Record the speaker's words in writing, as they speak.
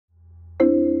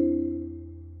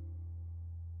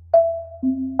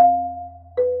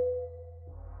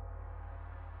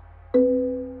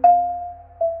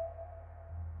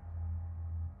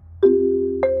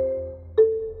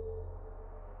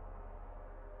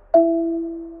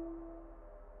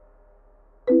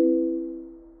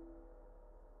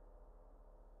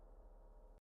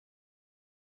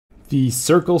The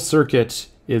circle circuit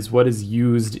is what is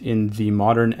used in the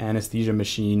modern anesthesia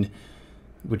machine,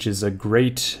 which is a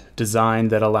great design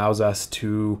that allows us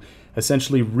to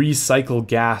essentially recycle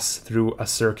gas through a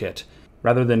circuit.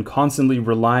 Rather than constantly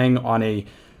relying on a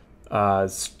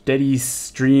steady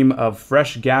stream of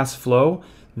fresh gas flow,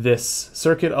 this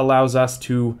circuit allows us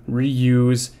to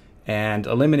reuse and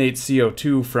eliminate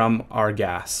CO2 from our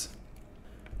gas.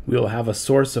 We'll have a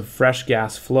source of fresh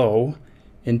gas flow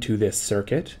into this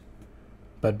circuit,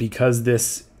 but because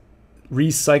this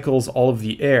recycles all of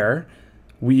the air,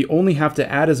 we only have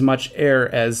to add as much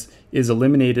air as is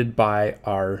eliminated by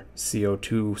our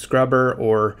CO2 scrubber,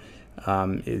 or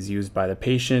is used by the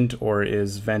patient, or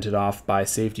is vented off by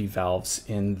safety valves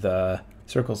in the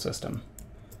circle system.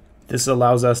 This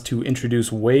allows us to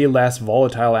introduce way less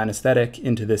volatile anesthetic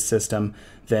into this system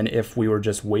than if we were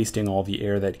just wasting all the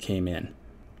air that came in.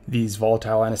 These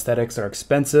volatile anesthetics are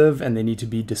expensive and they need to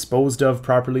be disposed of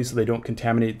properly so they don't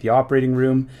contaminate the operating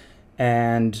room,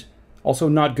 and also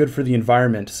not good for the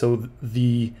environment. So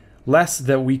the less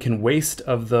that we can waste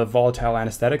of the volatile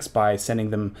anesthetics by sending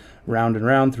them round and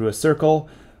round through a circle,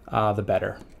 the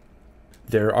better.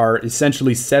 There are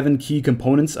essentially 7 key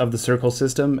components of the circle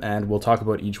system, and we'll talk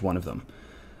about each one of them.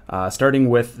 Starting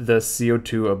with the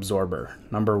CO2 absorber,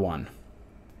 number 1.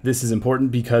 This is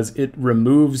important because it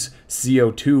removes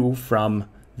CO2 from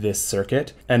this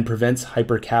circuit and prevents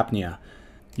hypercapnia.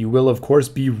 You will, of course,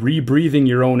 be rebreathing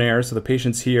your own air, so the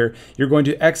patient's here. You're going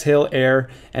to exhale air,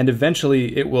 and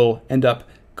eventually it will end up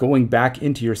going back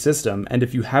into your system. And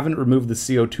if you haven't removed the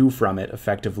CO2 from it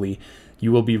effectively,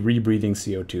 you will be rebreathing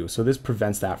CO2. So this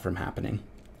prevents that from happening.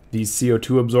 These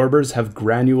CO2 absorbers have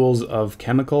granules of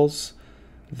chemicals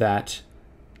that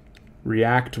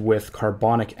react with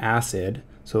carbonic acid.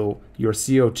 So your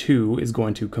CO2 is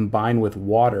going to combine with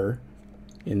water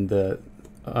in the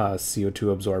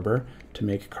CO2 absorber to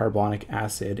make carbonic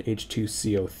acid,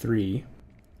 H2CO3,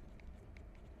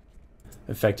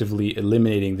 effectively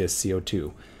eliminating this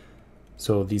CO2.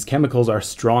 So these chemicals are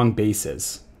strong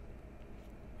bases.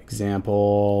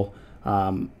 Example,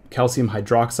 calcium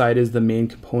hydroxide is the main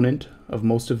component of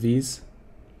most of these.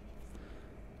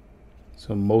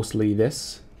 So mostly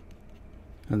this.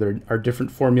 And there are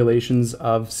different formulations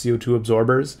of CO2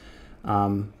 absorbers.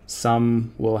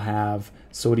 Some will have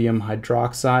sodium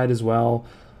hydroxide as well.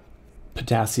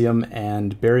 Potassium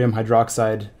and barium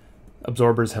hydroxide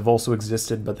absorbers have also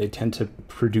existed, but they tend to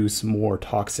produce more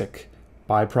toxic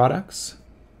byproducts.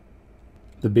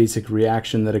 The basic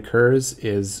reaction that occurs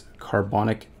is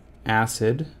carbonic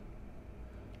acid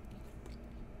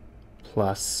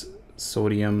plus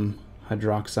sodium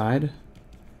hydroxide,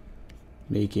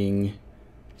 making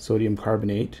sodium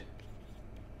carbonate,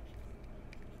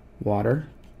 water,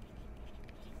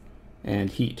 and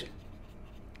heat.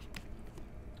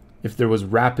 If there was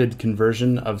rapid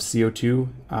conversion of CO2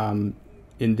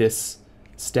 in this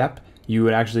step, you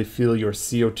would actually feel your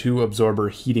CO2 absorber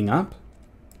heating up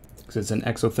because it's an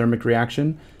exothermic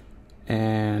reaction.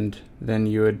 And then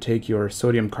you would take your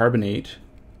sodium carbonate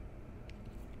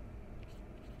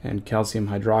and calcium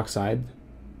hydroxide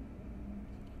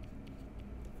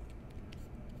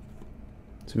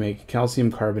to make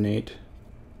calcium carbonate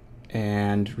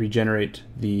and regenerate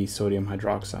the sodium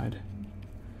hydroxide.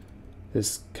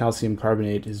 This calcium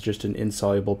carbonate is just an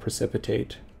insoluble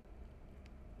precipitate.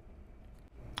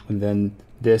 And then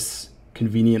this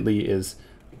conveniently is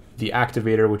the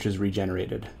activator, which is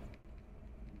regenerated.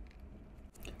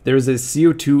 There is a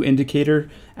CO2 indicator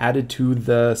added to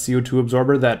the CO2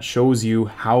 absorber that shows you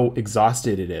how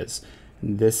exhausted it is.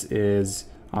 And this is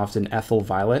often ethyl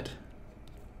violet.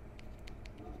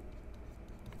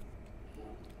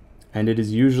 And it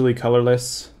is usually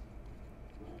colorless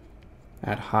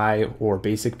at high or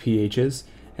basic pHs,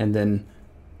 and then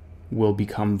will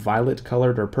become violet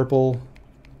colored or purple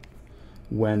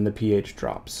when the pH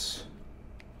drops.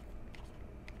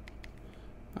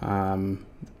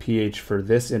 pH for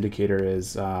this indicator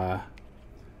is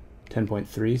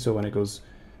 10.3, so when it goes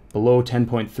below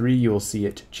 10.3, you will see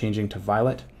it changing to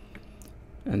violet.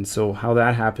 And so how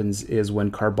that happens is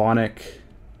when carbonic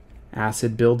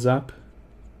acid builds up,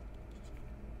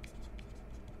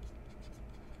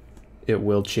 it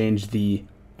will change the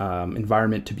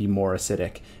environment to be more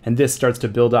acidic. And this starts to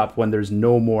build up when there's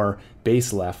no more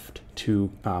base left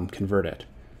to convert it.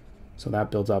 So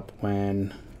that builds up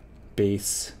when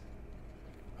base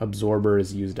absorber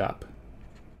is used up.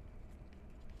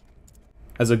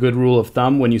 As a good rule of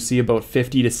thumb, when you see about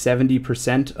 50 to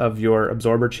 70% of your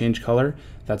absorber change color,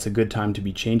 that's a good time to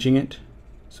be changing it.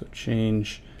 So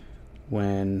change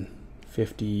when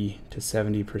 50 to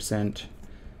 70%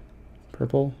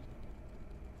 purple.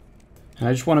 And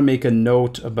I just want to make a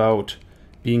note about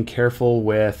being careful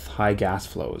with high gas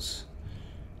flows.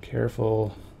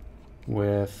 Careful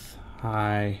with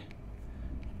high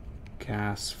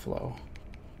gas flow.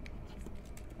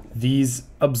 These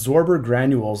absorber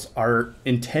granules are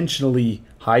intentionally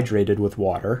hydrated with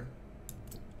water,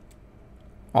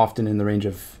 often in the range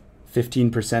of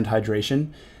 15%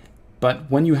 hydration.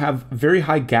 But when you have very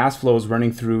high gas flows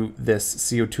running through this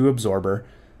CO2 absorber,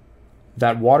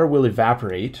 that water will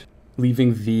evaporate,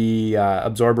 leaving the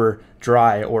absorber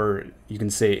dry, or you can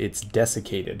say it's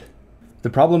desiccated. The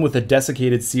problem with a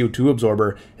desiccated CO2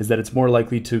 absorber is that it's more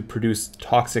likely to produce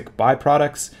toxic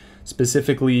byproducts.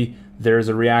 Specifically, there's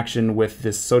a reaction with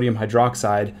this sodium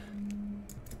hydroxide,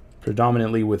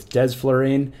 predominantly with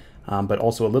desflurane, but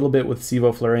also a little bit with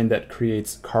sevoflurane, that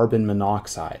creates carbon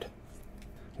monoxide.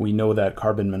 We know that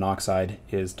carbon monoxide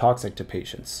is toxic to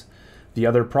patients. The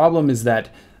other problem is that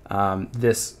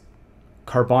this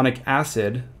carbonic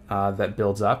acid that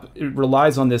builds up, it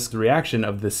relies on this reaction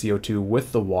of the CO2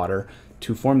 with the water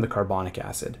to form the carbonic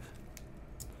acid.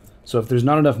 So if there's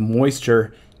not enough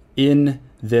moisture in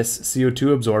this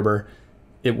CO2 absorber,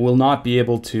 it will not be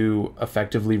able to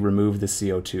effectively remove the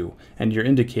CO2, and your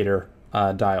indicator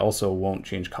dye also won't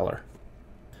change color.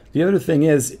 The other thing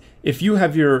is, if you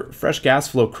have your fresh gas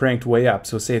flow cranked way up,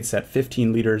 so say it's at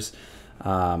 15 liters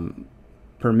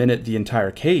per minute the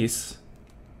entire case,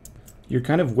 you're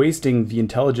kind of wasting the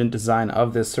intelligent design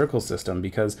of this circle system,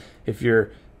 because if you're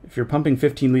pumping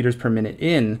 15 liters per minute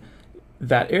in,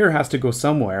 that air has to go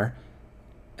somewhere,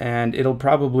 and it'll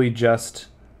probably just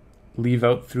leave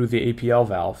out through the APL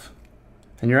valve.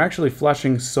 And you're actually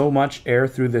flushing so much air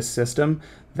through this system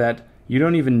that you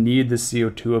don't even need the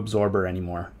CO2 absorber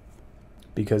anymore,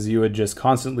 because you would just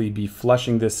constantly be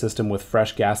flushing this system with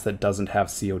fresh gas that doesn't have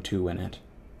CO2 in it.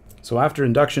 So after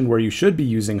induction, where you should be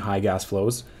using high gas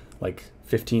flows, like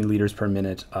 15 liters per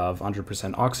minute of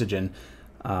 100% oxygen,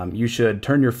 you should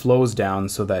turn your flows down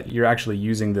so that you're actually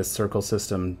using this circle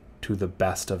system to the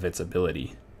best of its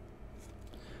ability.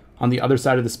 On the other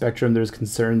side of the spectrum, there's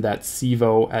concern that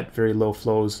SEVO at very low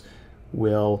flows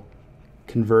will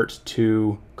convert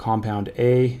to compound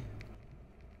A,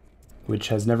 which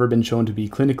has never been shown to be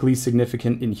clinically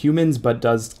significant in humans, but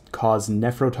does cause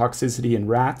nephrotoxicity in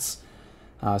rats.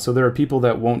 So there are people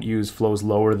that won't use flows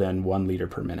lower than 1 liter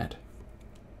per minute.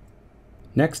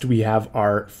 Next, we have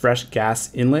our fresh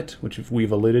gas inlet, which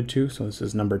we've alluded to. So this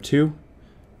is number 2.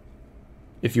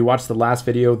 If you watched the last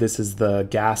video, this is the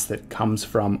gas that comes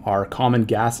from our common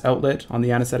gas outlet on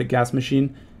the anesthetic gas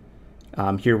machine.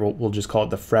 Here we'll just call it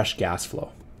the fresh gas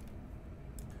flow.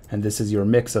 And this is your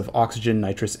mix of oxygen,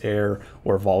 nitrous air,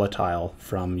 or volatile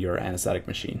from your anesthetic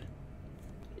machine.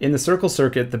 In the circle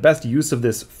circuit, the best use of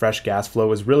this fresh gas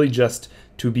flow is really just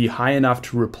to be high enough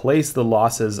to replace the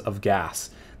losses of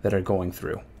gas that are going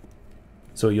through.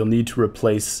 So you'll need to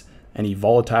replace any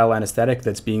volatile anesthetic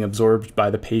that's being absorbed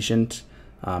by the patient,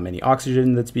 any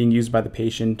oxygen that's being used by the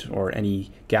patient, or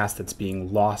any gas that's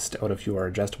being lost out of your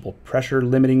adjustable pressure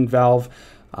limiting valve,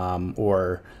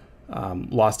 or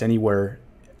lost anywhere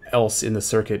else in the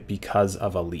circuit because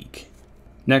of a leak.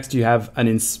 Next, you have an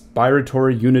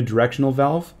inspiratory unidirectional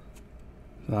valve.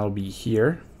 That'll be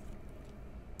here.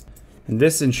 And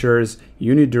this ensures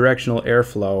unidirectional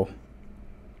airflow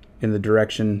in the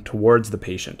direction towards the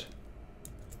patient,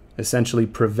 essentially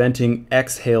preventing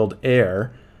exhaled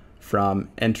air from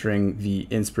entering the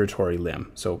inspiratory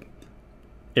limb. So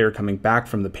air coming back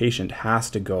from the patient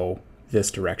has to go this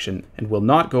direction and will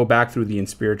not go back through the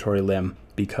inspiratory limb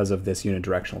because of this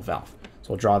unidirectional valve.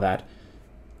 So I'll draw that.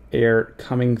 Air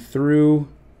coming through,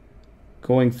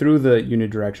 going through the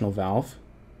unidirectional valve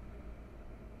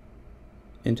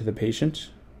into the patient.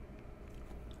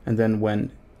 And then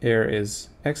when air is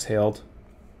exhaled,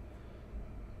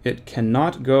 it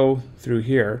cannot go through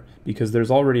here because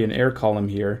there's already an air column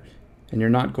here, and you're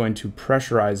not going to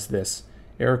pressurize this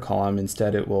air column.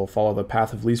 Instead, it will follow the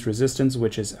path of least resistance,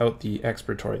 which is out the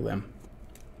expiratory limb.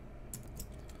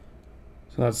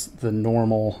 So that's the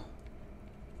normal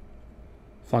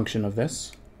function of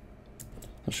this.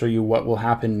 I'll show you what will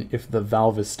happen if the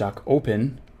valve is stuck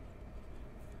open.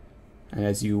 And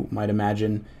as you might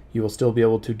imagine, you will still be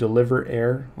able to deliver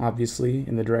air, obviously,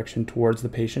 in the direction towards the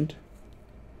patient.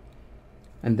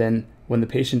 And then when the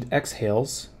patient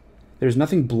exhales, there's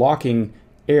nothing blocking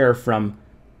air from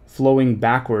flowing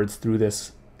backwards through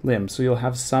this limb. So you'll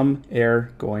have some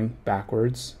air going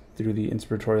backwards through the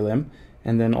inspiratory limb,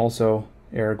 and then also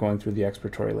air going through the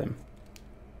expiratory limb.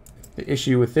 The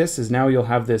issue with this is now you'll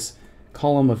have this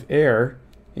column of air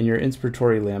in your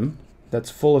inspiratory limb that's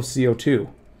full of CO2.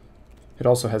 It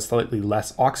also has slightly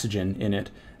less oxygen in it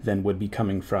than would be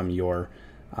coming from your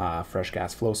fresh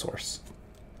gas flow source.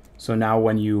 So now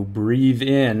when you breathe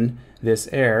in this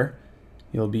air,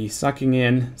 you'll be sucking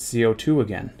in CO2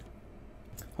 again.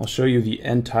 I'll show you the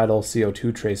end tidal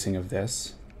CO2 tracing of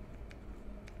this.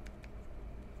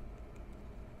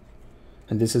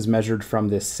 And this is measured from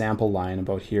this sample line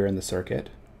about here in the circuit.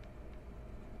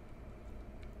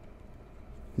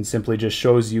 And simply just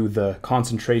shows you the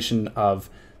concentration of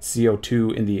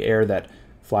CO2 in the air that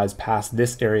flies past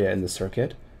this area in the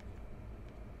circuit.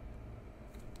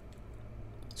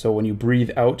 So when you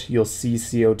breathe out, you'll see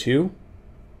CO2.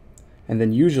 And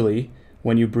then usually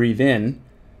when you breathe in,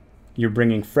 you're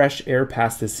bringing fresh air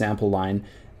past this sample line,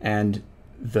 and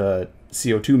the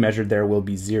CO2 measured there will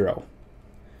be 0.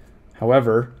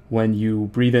 However, when you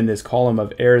breathe in this column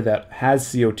of air that has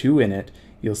CO2 in it,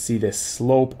 you'll see this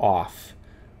slope off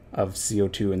of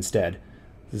CO2 instead.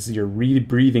 This is you're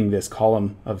rebreathing this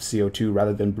column of CO2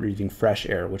 rather than breathing fresh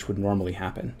air, which would normally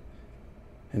happen.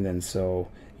 And then so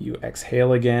you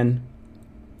exhale again,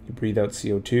 you breathe out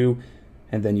CO2,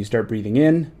 and then you start breathing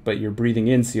in, but you're breathing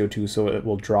in CO2, so it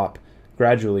will drop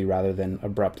gradually rather than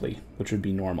abruptly, which would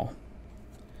be normal.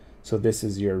 So this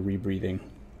is your rebreathing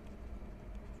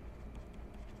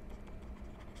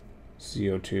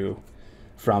CO2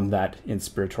 from that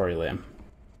inspiratory limb.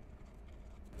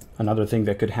 Another thing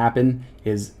that could happen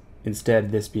is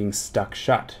instead this being stuck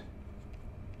shut.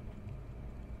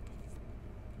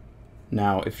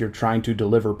 Now, if you're trying to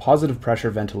deliver positive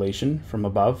pressure ventilation from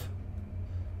above,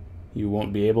 you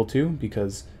won't be able to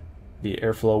because the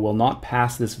airflow will not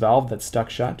pass this valve that's stuck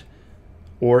shut.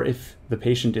 Or if the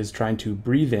patient is trying to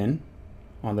breathe in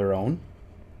on their own,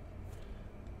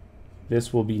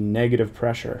 this will be negative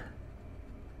pressure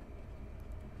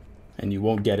and you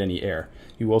won't get any air.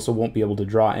 You also won't be able to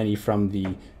draw any from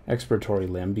the expiratory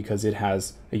limb because it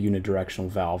has a unidirectional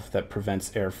valve that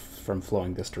prevents air from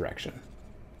flowing this direction.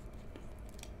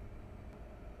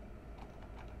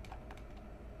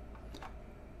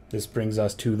 This brings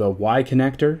us to the Y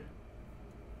connector,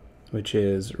 which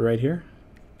is right here.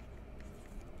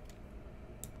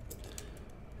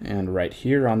 And right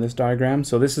here on this diagram.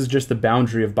 So this is just the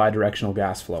boundary of bidirectional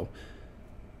gas flow.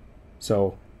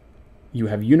 So you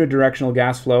have unidirectional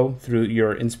gas flow through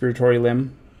your inspiratory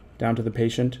limb down to the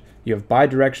patient. You have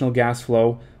bidirectional gas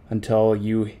flow until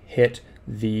you hit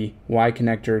the Y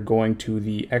connector going to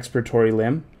the expiratory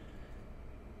limb.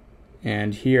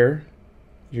 And here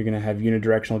you're going to have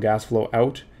unidirectional gas flow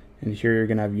out, and here you're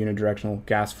going to have unidirectional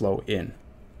gas flow in.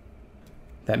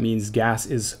 That means gas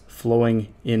is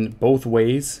flowing in both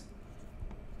ways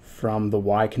from the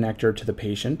Y connector to the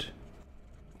patient.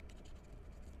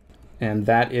 And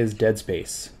that is dead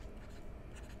space.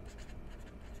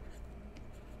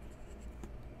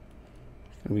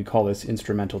 And we call this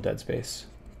instrumental dead space.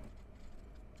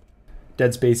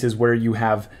 Dead space is where you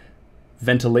have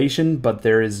ventilation, but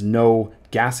there is no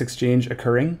gas exchange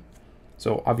occurring.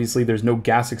 So obviously there's no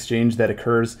gas exchange that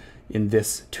occurs in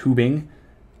this tubing,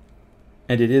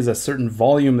 and it is a certain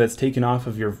volume that's taken off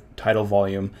of your tidal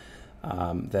volume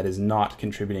that is not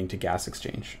contributing to gas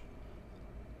exchange.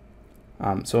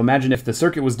 So imagine if the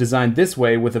circuit was designed this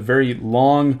way with a very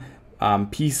long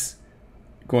piece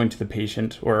going to the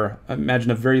patient, or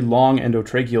imagine a very long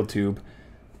endotracheal tube,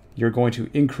 you're going to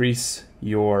increase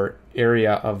your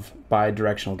area of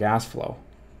bidirectional gas flow.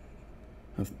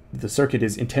 The circuit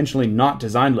is intentionally not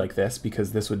designed like this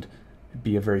because this would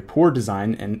be a very poor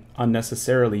design and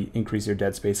unnecessarily increase your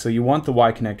dead space. So you want the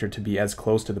Y connector to be as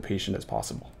close to the patient as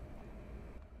possible.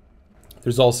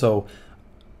 There's also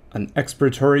an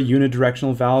expiratory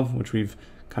unidirectional valve, which we've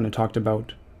kind of talked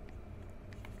about.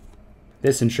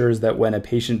 This ensures that when a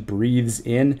patient breathes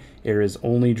in, air is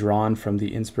only drawn from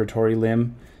the inspiratory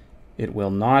limb. It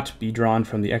will not be drawn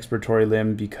from the expiratory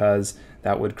limb because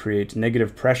that would create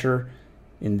negative pressure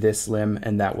in this limb,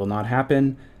 and that will not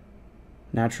happen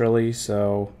naturally.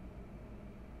 So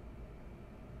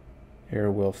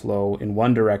air will flow in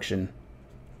one direction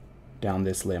down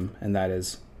this limb, and that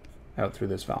is out through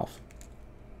this valve.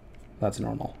 That's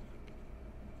normal.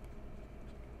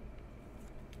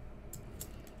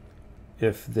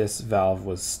 If this valve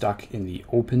was stuck in the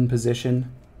open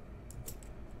position,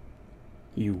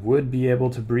 you would be able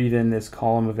to breathe in this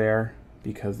column of air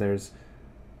because there's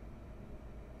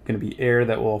going to be air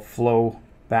that will flow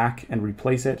back and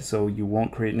replace it, so you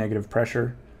won't create negative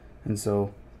pressure. And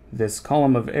so this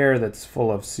column of air that's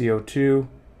full of CO2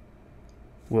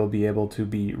 will be able to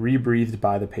be rebreathed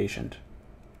by the patient.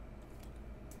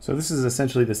 So this is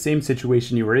essentially the same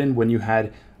situation you were in when you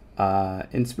had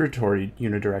inspiratory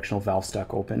unidirectional valve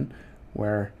stuck open,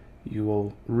 where you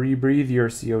will rebreathe your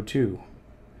CO2.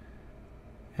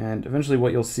 And eventually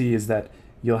what you'll see is that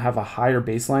you'll have a higher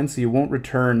baseline, so you won't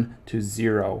return to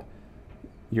 0.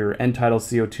 Your end tidal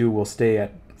CO2 will stay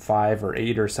at 5 or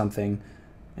 8 or something,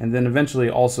 and then eventually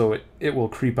also it will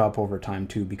creep up over time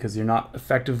too, because you're not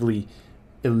effectively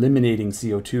eliminating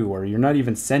CO2, or you're not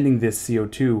even sending this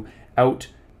CO2 out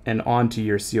and onto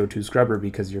your CO2 scrubber,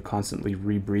 because you're constantly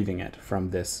rebreathing it from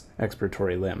this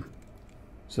expiratory limb.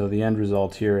 So the end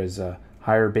result here is a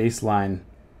higher baseline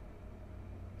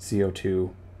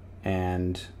CO2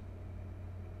 and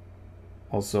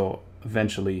also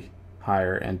eventually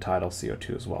higher end tidal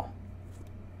CO2 as well.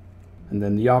 And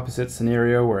then the opposite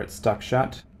scenario where it's stuck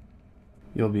shut,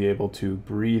 you'll be able to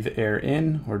breathe air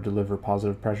in or deliver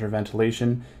positive pressure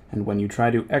ventilation, and when you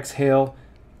try to exhale,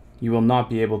 you will not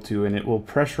be able to, and it will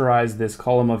pressurize this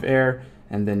column of air,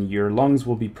 and then your lungs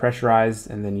will be pressurized,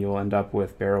 and then you'll end up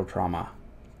with barotrauma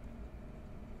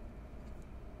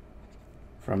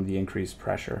from the increased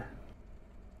pressure.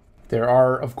 There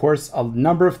are, of course, a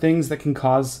number of things that can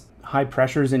cause high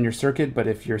pressures in your circuit, but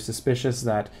if you're suspicious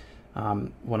that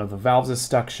one of the valves is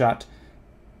stuck shut,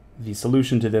 the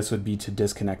solution to this would be to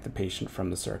disconnect the patient from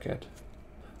the circuit.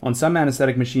 On some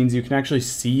anesthetic machines, you can actually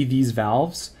see these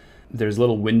valves. There's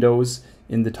little windows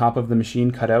in the top of the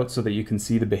machine cut out so that you can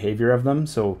see the behavior of them.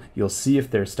 So you'll see if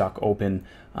they're stuck open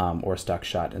or stuck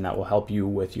shut, and that will help you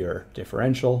with your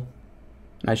differential.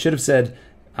 And I should have said,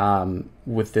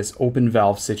 with this open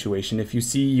valve situation, if you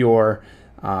see your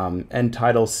end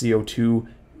tidal CO2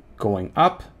 going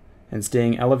up and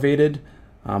staying elevated,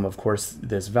 of course,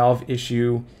 this valve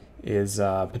issue is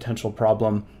a potential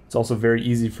problem. It's also very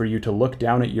easy for you to look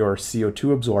down at your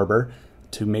CO2 absorber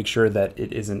to make sure that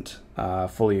it isn't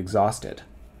fully exhausted.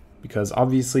 Because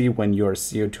obviously when your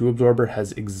CO2 absorber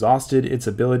has exhausted its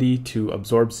ability to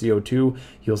absorb CO2,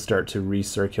 you'll start to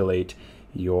recirculate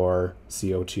your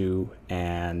CO2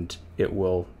 and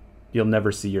you'll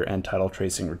never see your end tidal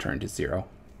tracing return to 0.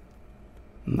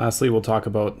 And lastly, we'll talk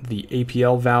about the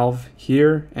APL valve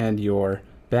here and your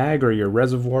bag or your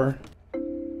reservoir.